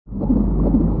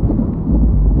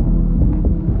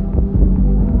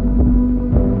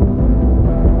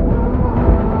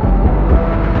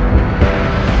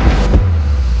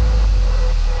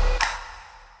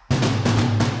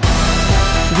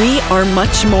are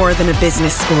much more than a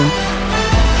business school.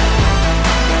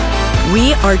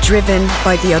 We are driven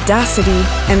by the audacity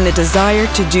and the desire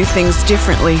to do things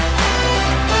differently,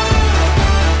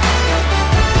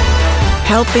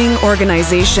 helping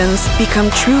organizations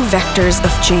become true vectors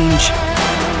of change.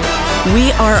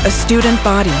 We are a student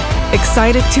body,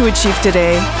 excited to achieve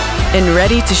today and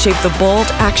ready to shape the bold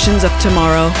actions of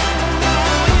tomorrow,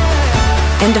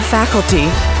 and a faculty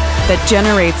that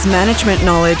generates management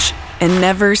knowledge and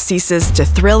never ceases to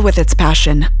thrill with its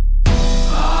passion.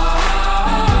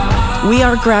 We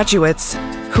are graduates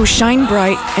who shine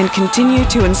bright and continue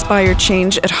to inspire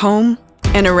change at home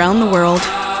and around the world,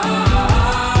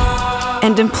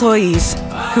 and employees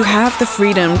who have the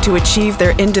freedom to achieve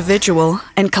their individual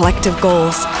and collective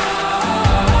goals.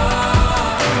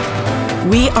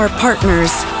 We are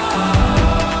partners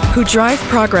who drive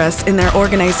progress in their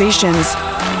organizations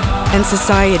and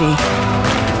society.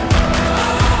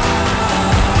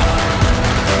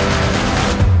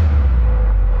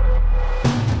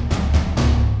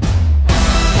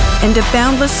 And a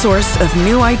boundless source of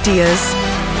new ideas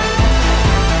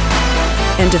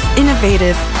and of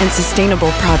innovative and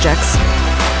sustainable projects.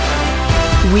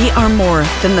 We are more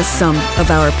than the sum of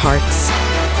our parts.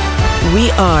 We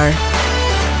are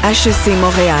HEC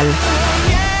Montréal,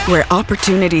 where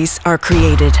opportunities are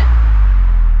created.